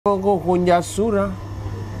Kunja sura.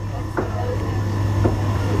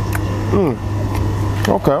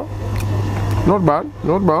 Okay. Not bad,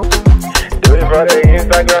 not bad. Do it for the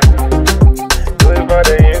Instagram. Do it for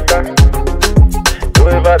the Instagram. Do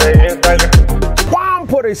it for the Instagram.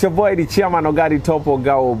 Wampo, it's your boy, the chairman Ogari Topo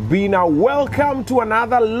Gao Bina. Welcome to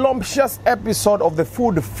another Lumpcious episode of the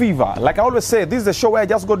Food Fever. Like I always say, this is the show where I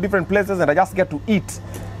just go to different places and I just get to eat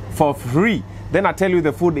for free. Then I tell you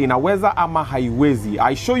the food inaweza ama haiwezi.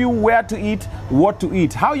 I show you where to eat, what to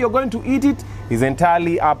eat. How you're going to eat it is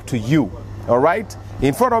entirely up to you. All right?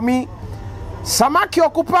 In front of me, samaki wa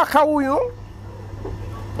kupaka huyu.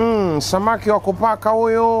 Samaki wa kupaka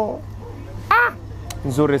huyu.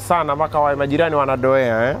 Nzuri sana, mpaka wa majirani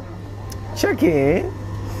wanadoea, eh? Cheki.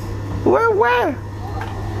 Wewe.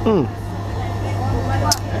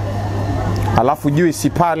 Alafu juisi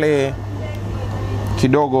pale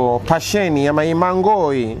kidogo, pasheni ama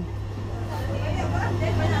imangoi.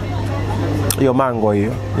 Hiyo mango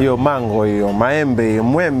hiyo. Hiyo mango hiyo, maembe,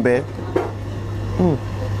 mwembe.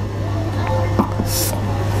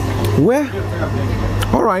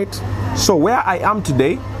 All right. So where I am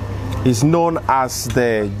today is known as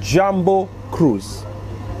the Jambo Cruise.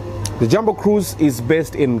 The Jambo Cruise is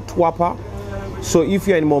based in Mtwapa. So if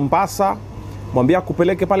you're in Mombasa, mwambia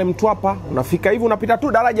kupeleke pale Mtwapa, unafika hivi unapita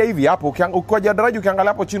tu daraja hivi hapo, ukija daraja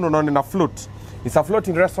ukiangalia hapo chini unaona na float. It's a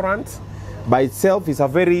floating restaurant by itself. It's a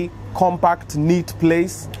very compact, neat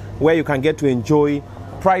place where you can get to enjoy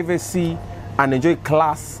privacy and enjoy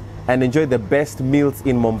class and enjoy the best meals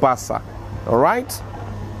in Mombasa. All right?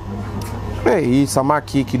 Hey, hii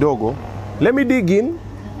samaki kidogo. Let me dig in.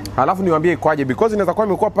 Alafu niwaambie kwaje, because inaweza kuwa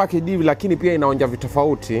imekuwa package hivi lakini pia inaonja vitu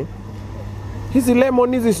tofauti. Hizi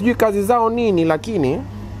lemon hizi sijui kazi zao nini, lakini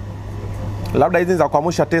labda hizi za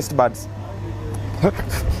kuamsha taste buds.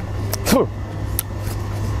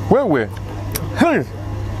 Wewe.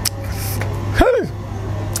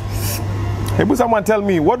 Hebu someone tell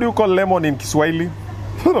me, what do you call lemon in Kiswahili?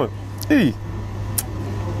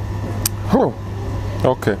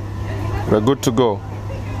 Okay. We're good to go.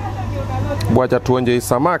 Wacha tuonje hii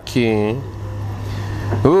samaki.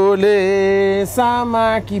 Ule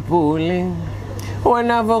samaki pole,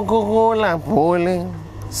 wanavokukula pole.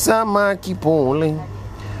 Samaki pole,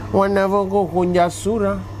 wanavokukunja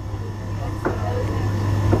sura.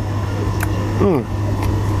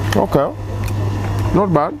 Okay. Not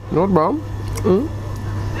bad, not bad.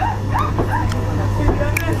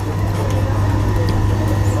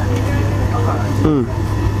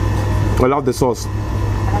 I love the sauce.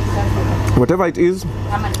 Whatever it is,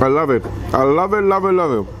 I love it. I love it, love it,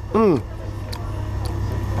 love it.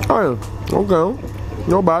 Oh, okay.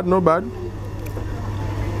 No bad, no bad.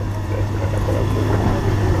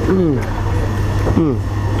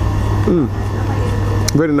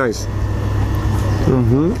 Very nice.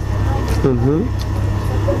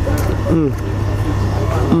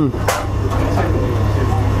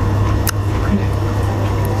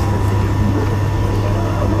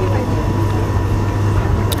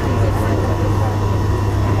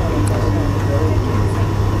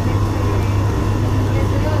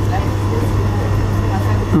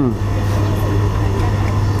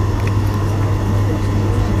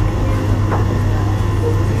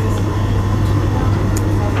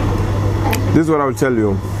 This is what I will tell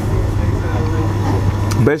you.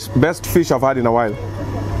 Best fish I've had in a while.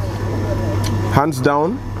 Hands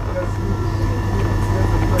down.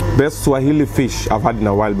 Best Swahili fish I've had in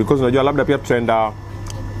a while. Because unajua labda pia trenda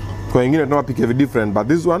kwa wengine tunapika very different, but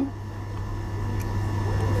this one,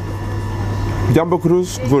 Jambo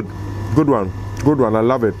Cruise, good. Good one. Good one. I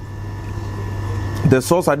love it. The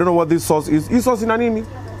sauce, I don't know what this sauce is. This sauce ina nini?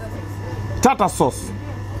 Tartar sauce.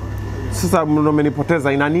 Sasa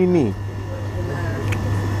mmenipoteza, ina nini?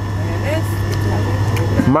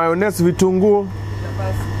 Mayonnaise, vitunguu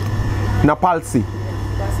na parsley.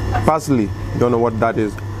 Parsley. Don't know what that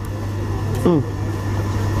is.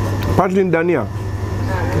 Parsley in dania.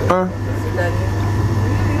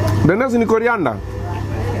 The next ni coriander.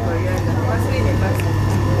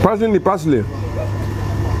 Parsley ni parsley.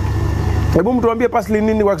 Hebu mtuambie parsley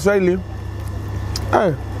nini kwa Kiswahili?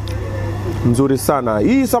 Nzuri sana.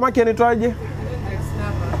 Hii samaki anaitwaje?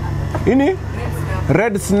 Ini?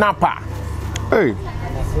 Red snapper. Hey.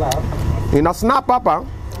 Ina snap hapa.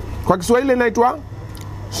 Kwa Kiswahili inaitwa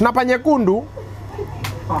snapper nyekundu.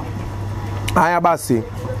 Haya basi.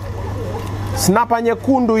 Snapper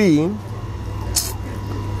nyekundu hii.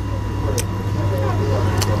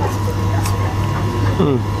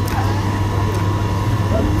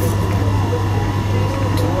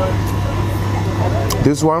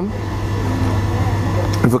 This one,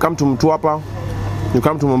 if you come to Mtwapa, you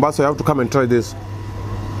come to Mombasa, you have to come and try this.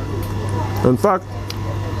 In fact,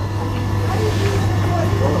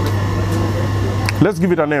 let's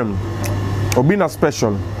give it a name. Obina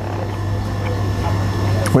Special.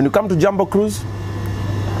 When you come to Jambo Cruise,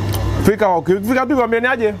 fika tu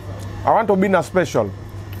wameniaje? I want Obina Special.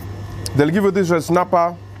 They'll give you this red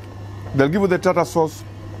snapper, they'll give you the tartar sauce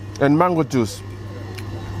and mango juice.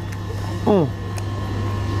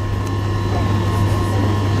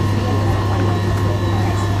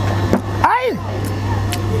 Ai!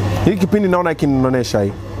 Hii kipindi naona ikinonesha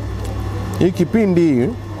hii. Hii kipindi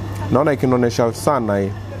naona ikinonesha sana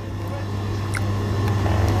hii.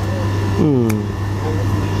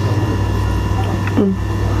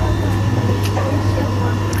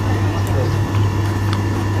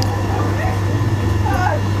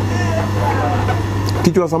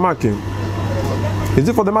 Kichwa samaki. Is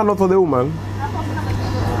it for the man, not for the woman?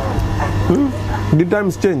 Did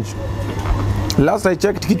times change? Last I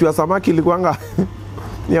checked, kichwa samaki ilikuanga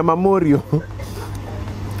ya Mamorio.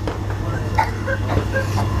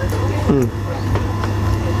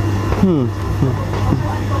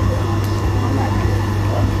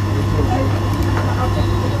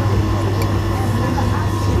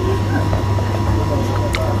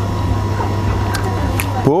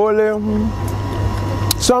 Pole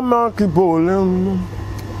samaki pole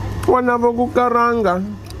wanavyokukaranga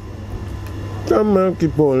samaki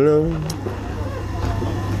pole.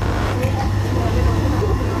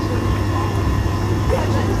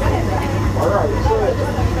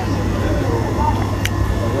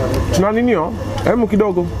 Tuna nini yo? Hemu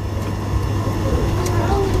kidogo.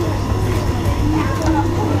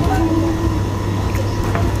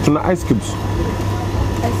 Tuna ice cubes.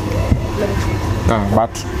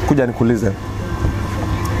 But kuja nikuulize.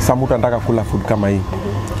 Samuta nataka kula food kama hii.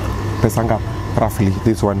 Pesa ngapi? Roughly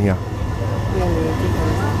this one here.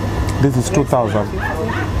 This is 2,000.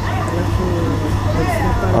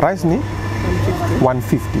 Rice ni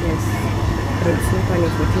 150. Yes.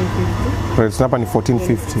 Red snapper ni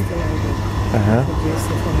 1450.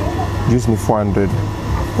 Juice ni 400.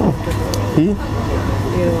 Hii?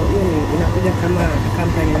 Inakuja kama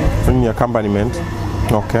accompaniment. Ni accompaniment.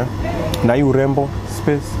 Okay. Na hii urembo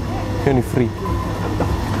space hiyo ni free.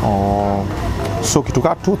 Oh. So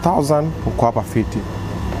kituka 2,000 uko hapa fiti.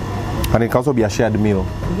 And it can also be a shared meal.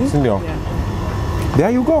 Sindio? Yeah.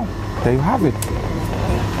 There you go. There you have it.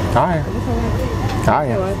 Haya.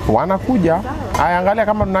 Haya. Wanakuja. Haya, angalia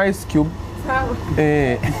kama tuna ice cube.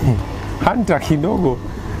 Hunter kidogo.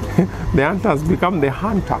 The hunter has become the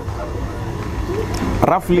hunter.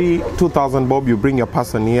 Roughly 2,000 bob, you bring your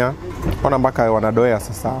person here. Wana mpaka wanadoea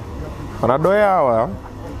sasa. Wanadoea hawa.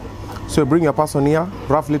 So you bring your person here.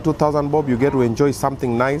 Roughly 2,000 bob, you get to enjoy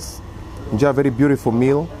something nice. Enjoy a very beautiful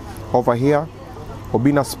meal over here.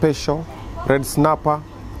 Obina Special, red snapper,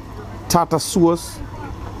 tartar sauce.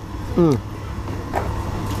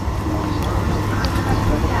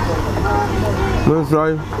 Let's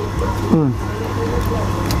try.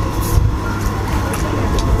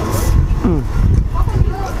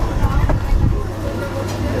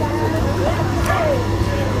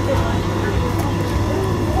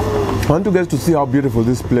 I want you guys to see how beautiful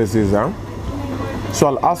this place is, huh? So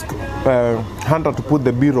I'll ask Hunter to put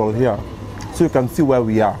the B-roll here so you can see where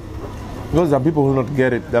we are. Because there are people who will not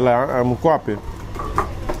get it. They're like, I'm happy.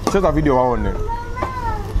 Show the video waone.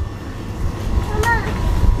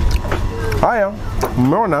 Haya,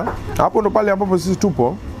 mmeona hapo ndo pale ambapo sisi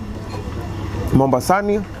tupo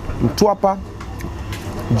Mombasani, Mtwapa,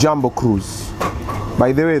 Jambo Cruise.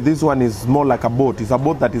 By the way, this one is more like a boat. It's a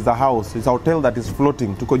boat that is a house. It's a hotel that is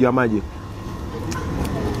floating. Tuko juu ya maji.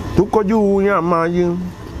 Tuko juu ya maji.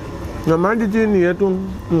 Na maji chini yetu.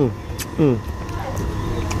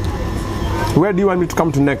 Where do you want me to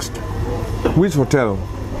come to next? Which hotel?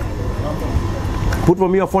 Put for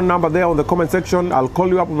me your phone number there on the comment section. I'll call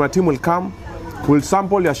you up and my team will come. We'll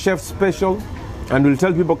sample your chef's special and we'll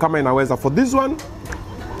tell people kama inaweza. For this one,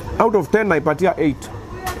 out of 10 naipatia 8.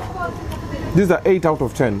 These are 8 out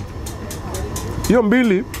of 10. Hiyo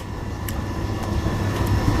mbili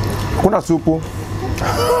kuna supu.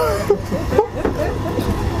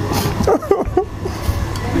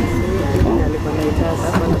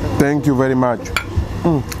 Thank you very much.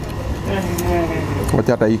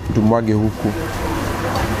 Wacha hata hii tumwage huku.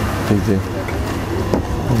 Hivi.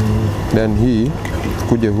 Then hii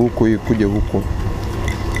kuje huku, hii kuje huku.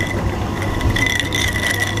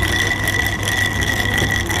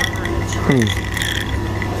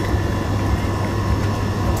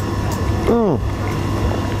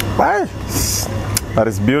 That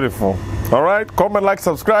is beautiful. All right, comment, like,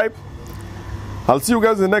 subscribe. I'll see you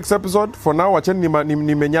guys in the next episode. For now, wacheni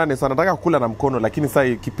nimenyane sana. Nataka kula na mkono lakini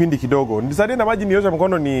sasa kipindi kidogo. Nisaidie na maji nioshe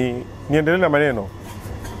mkono niendelee na maneno.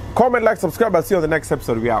 Comment, like, subscribe. I'll see you on the next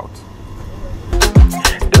episode. We out.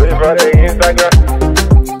 Do it for the Instagram.